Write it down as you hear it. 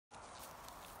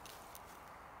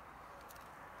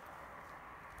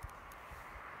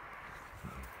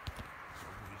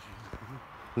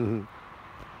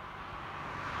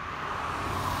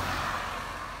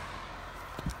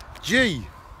Gee,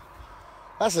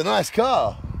 that's a nice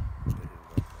car.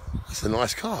 That's a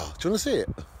nice car. Do you want to see it?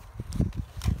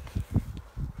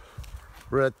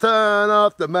 Return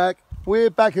of the Mac, we're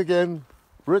back again.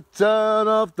 Return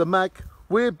of the Mac,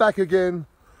 we're back again.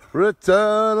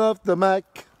 Return of the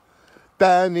Mac,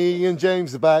 Danny and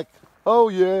James are back. Oh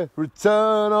yeah,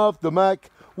 return of the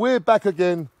Mac, we're back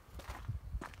again.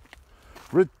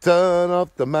 Return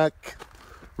of the Mac,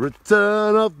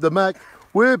 return of the Mac,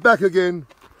 we're back again.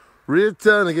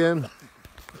 Return again.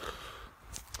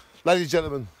 Ladies and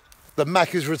gentlemen, the Mac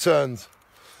has returned.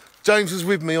 James was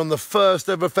with me on the first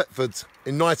ever Thetford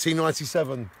in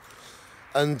 1997.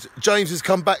 And James has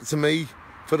come back to me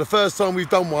for the first time we've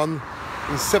done one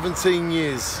in 17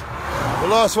 years. The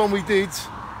last one we did,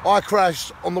 I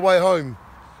crashed on the way home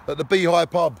at the Beehive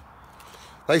pub.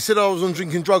 They said I was on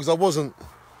drinking drugs, I wasn't.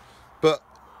 But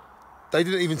they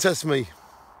didn't even test me.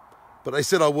 But they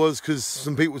said I was because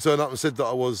some people turned up and said that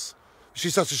I was. Which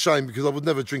is such a shame because I would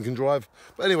never drink and drive.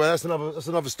 But anyway, that's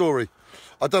another story.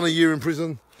 I've done a year in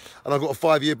prison and I got a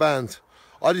 5-year ban.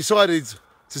 I decided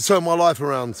to turn my life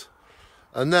around.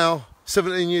 And now,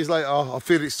 17 years later, I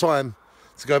feel it's time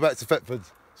to go back to Thetford.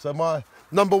 So my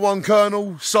 #1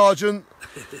 Colonel, Sergeant,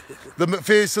 the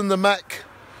McPherson, the Mac,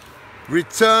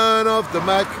 return of the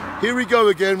Mac. Here we go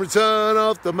again, return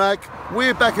of the Mac.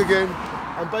 We're back again.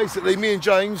 And basically, me and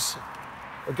James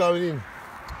are going in.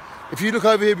 If you look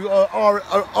over here, we've got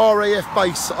a RAF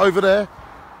base over there.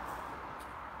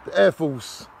 The Air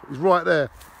Force is right there.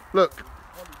 Look.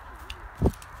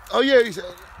 Oh yeah,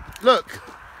 look.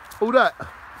 All that.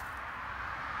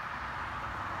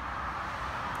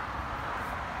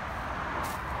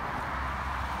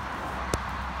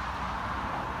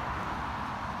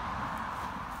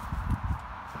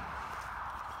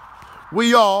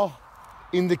 We are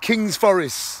in the King's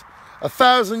Forest.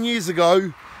 1,000 years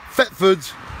ago, Thetford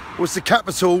was the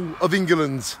capital of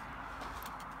England.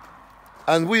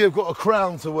 And we have got a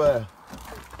crown to wear.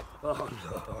 Oh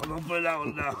no, I'm not putting that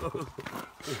one now.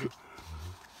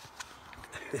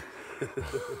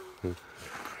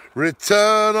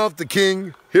 Return of the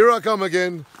King. Here I come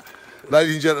again.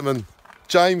 Ladies and gentlemen,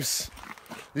 James,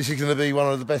 this is going to be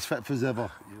one of the best Thetfords ever.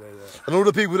 You know that. And all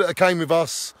the people that came with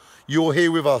us, you're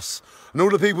here with us. And all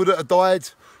the people that have died,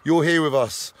 you're here with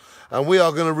us. And we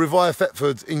are going to revive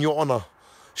Thetford in your honour.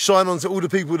 Shine on to all the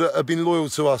people that have been loyal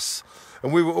to us.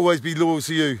 And we will always be loyal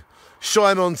to you.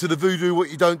 Shine on to the voodoo, what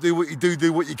you don't do, what you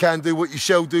do, what you can do, what you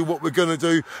shall do, what we're going to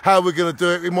do, how we're going to do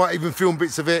it. We might even film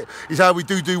bits of it. Is how we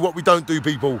do what we don't do,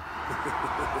 people.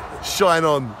 Shine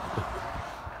on.